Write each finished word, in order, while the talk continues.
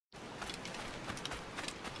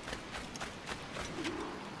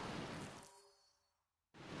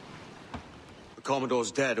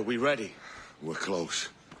Commodore's dead. Are we ready? We're close.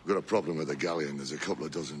 We've got a problem with the galleon. There's a couple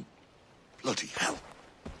of dozen. Bloody hell.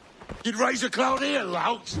 You'd raise a cloud here,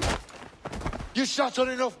 lout! You sat on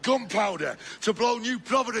enough gunpowder to blow New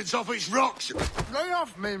Providence off its rocks! Lay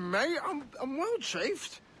off me, mate. I'm well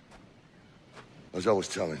chafed. As I was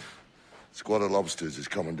telling, squad of lobsters has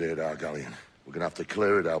commandeered our galleon. We're gonna have to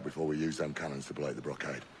clear it out before we use them cannons to blow the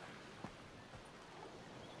blockade.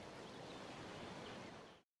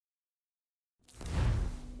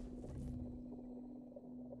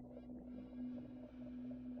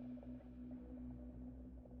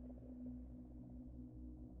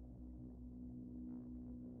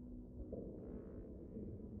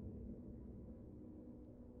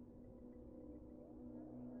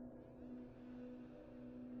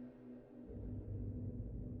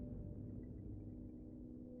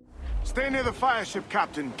 Stay near the Fireship,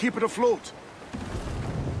 Captain. Keep it afloat.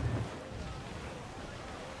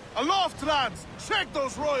 Aloft, lads! Check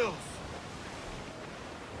those royals!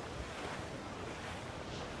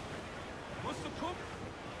 What's the cook?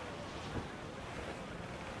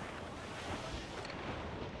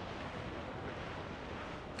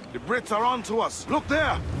 The Brits are on to us. Look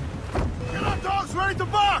there! Get our dogs ready to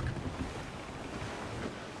bark!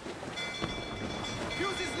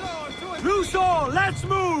 Loose all! Let's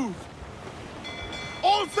move!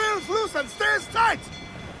 All sails loose and stays tight!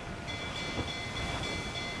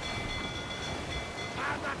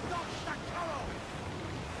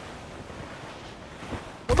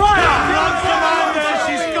 Fire!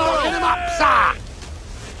 She's got him up, sir!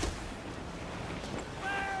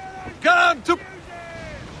 Gun to...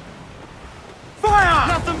 Fire!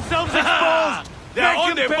 Got themselves exposed! They're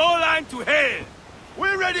on the bowline to hell!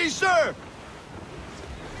 We're ready, sir!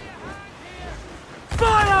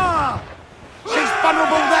 Fire! She's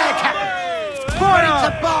vulnerable there, Captain! Fire!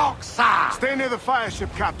 Ready to bark, sir! Stay near the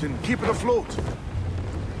Fireship, Captain. Keep it afloat.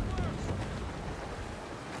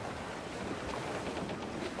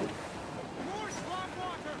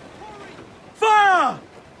 Fire!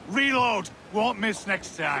 Reload! Won't miss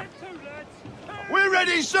next time. We're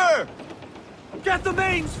ready, sir! Get the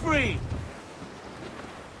mains free!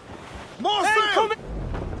 More Hey, sail! come in!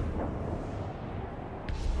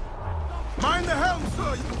 Mind the helm,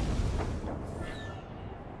 sir!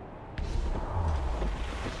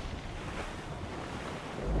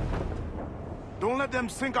 Don't let them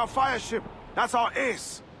sink our Fireship. That's our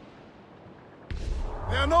ace.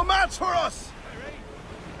 They're no match for us!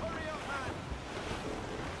 Hurry up, man!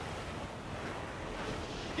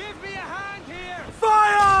 Give me a hand here!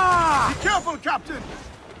 Fire! Be careful, Captain!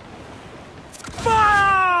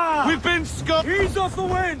 Fire! We've been scuffed! Ease off the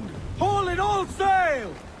wind! Haul in all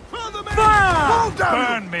sail! Fill them in! Fire! Hold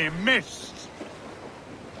down! Burn me, missed!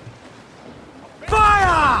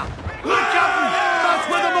 Fire! Look, Captain! That's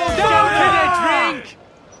where the most Down to the drink!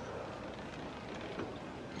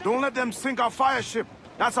 Don't let them sink our Fireship.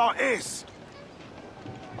 That's our ace.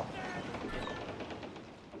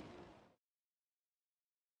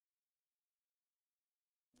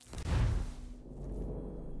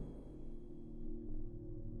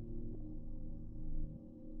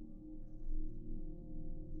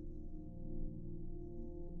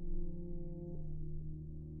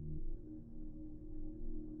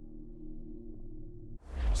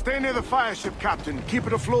 Stay near the Fireship, Captain. Keep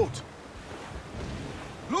it afloat.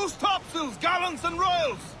 Loose topsails, gallants and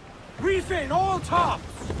royals! Reef in all tops!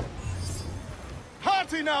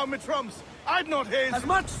 Hearty now, mitrums! I'd not haze... As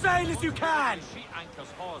much sail as you can! She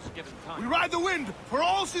anchors hawse given time. We ride the wind, for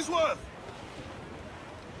all she's worth!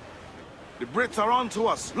 The Brits are on to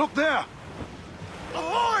us. Look there!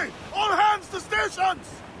 Ahoy! All hands to stations!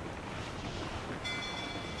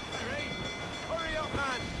 Hurry up,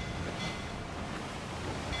 man!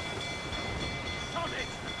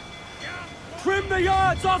 Trim the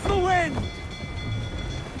yards off the wind!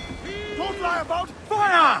 Don't lie about!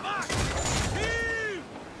 Fire!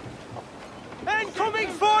 Incoming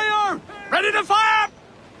fire! Ready to fire!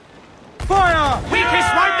 Fire!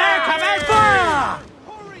 Weakest right there, Fire!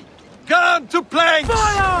 Hurry! Gun to planks!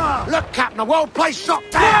 Fire! Look, Captain, a well-placed shot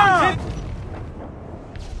down! Fire!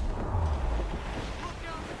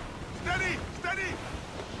 Steady! Steady!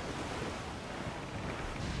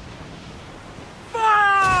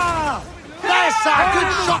 Fire! There's a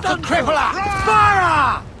good shot to crippler!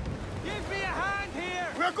 Fire! Give me a hand here!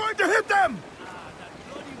 We're going to hit them!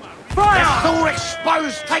 It's Fire! all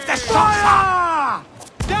exposed! Take the shots up! Fire!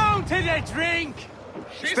 Down to the drink!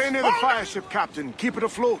 Stay near the Fireship, Captain. Keep it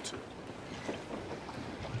afloat.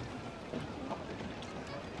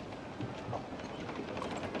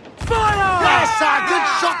 Fire! There's a good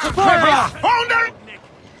shot to crippler! Hold it!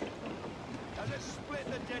 Does it split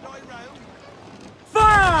the Jedi round?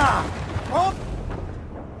 Up!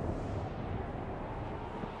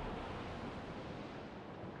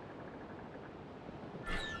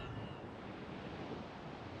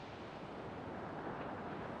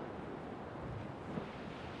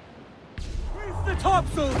 Reef the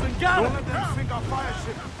topsails and Don't gallant. let them sink our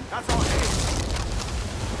fireship. That's our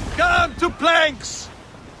aim. Gun to planks.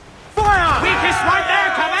 Fire! Weakest right there,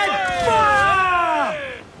 come in!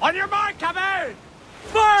 Fire! On your mark, come in!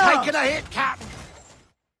 Fire! Taking a hit, Captain.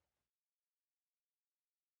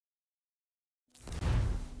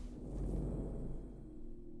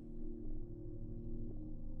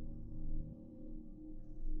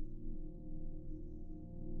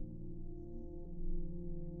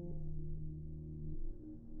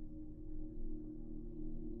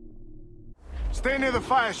 Stay near the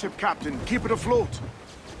fireship, Captain. Keep it afloat.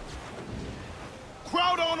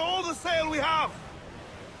 Crowd on all the sail we have!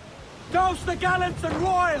 Douse the gallants and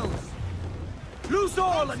royals. Loose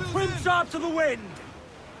all and trim sharp to the wind.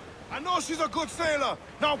 I know she's a good sailor.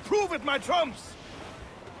 Now prove it, my trumps!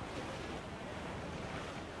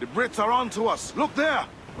 The Brits are on to us. Look there!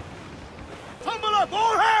 Tumble up,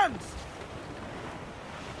 all hands!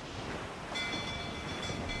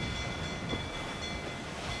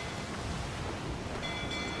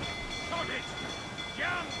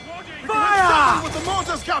 Fire! With the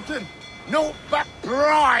motors, Captain! No back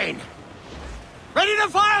brine! Ready to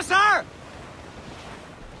fire, sir!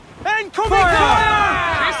 Incoming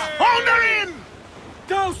fire! Hold her in!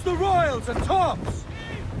 Douse the royals and tops.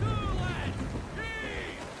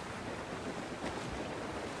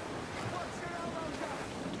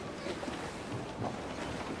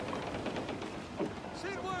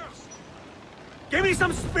 Give me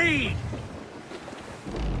some speed!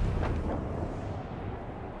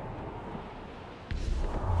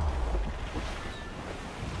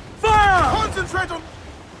 Fire! Concentrate on...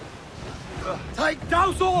 Take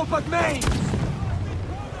douse all but mains!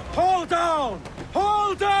 Hold down!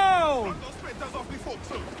 Hold down! Those splinters off me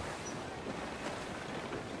forecastle!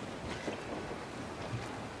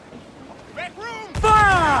 Make room!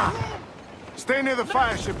 Fire! Stay near the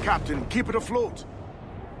fireship, Captain. Keep it afloat.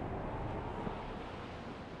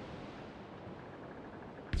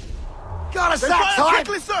 Got us They that fire time!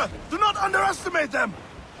 quickly, sir! Do not underestimate them!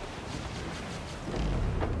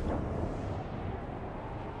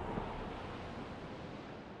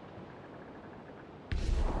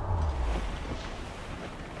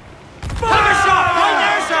 Fire shot! Right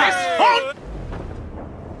there, sir! Hold!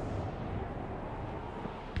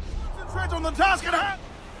 Concentrate on the task at hand!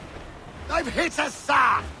 They've hit us,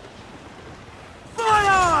 sir!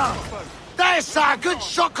 Fire! There, sir! Good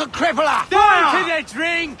shot could cripple her! Down to the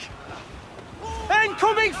drink!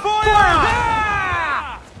 Incoming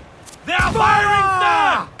fire! They're firing,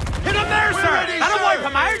 sir! Hit them there, sir! ready, That'll sir. wipe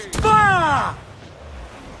them out! Fire!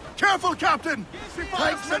 Careful, Captain!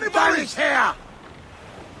 Take some damage here!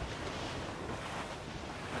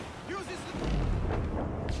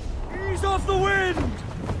 Ease off the wind!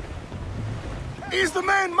 Ease the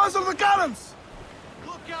main, muzzle the gallants!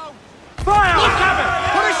 Fire! Look at it!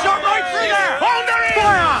 Put a shot right through there! Hold her in!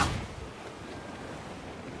 Fire!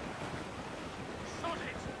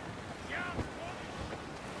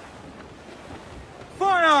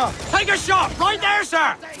 Fire! Take a shot! Right there,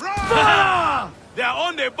 sir! Fire! They're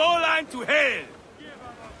on the bowline to hell!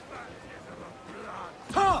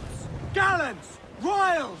 Tops! Gallants!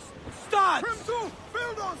 Royals! Studs! Trim to!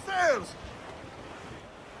 Fill those sails!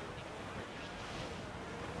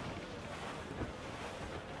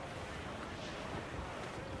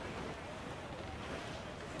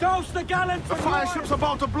 Douse the gallants The and fireship's royals!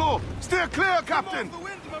 about to blow! Steer clear, Captain! Come off the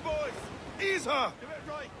wind, my boys! Ease her! Give it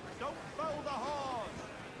right. Don't foul the horns.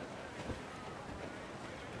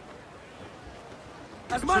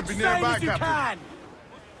 As much be sail nearby, as you Captain. can!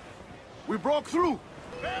 We broke through!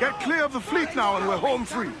 Get clear of the fleet now and we're home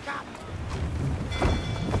free!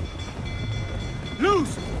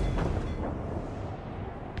 Loose!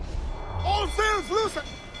 All sails loose!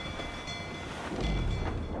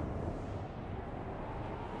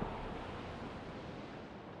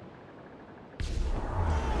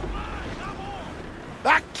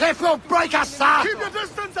 That cliff will break us, sir! Keep your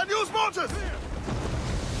distance and use mortars!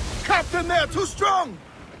 Captain, they're too strong!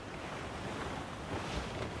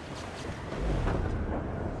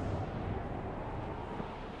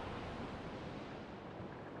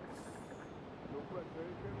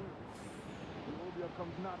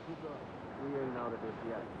 We ain't out of this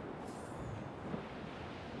yet.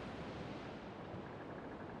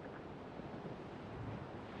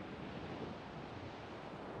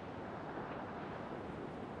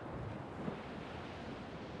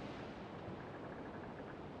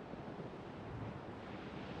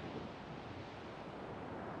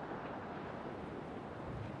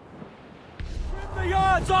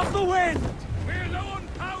 yards off the wind! We're low on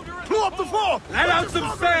powder and Blow up the fort! Let out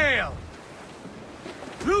some sail!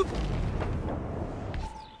 Loot!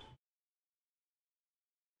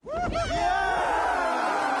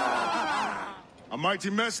 A mighty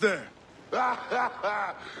mess there.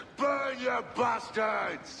 Burn, you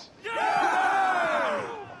bastards!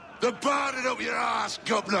 They're burning up your ass,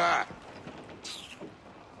 governor!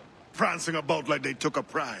 Prancing about like they took a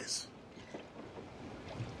prize.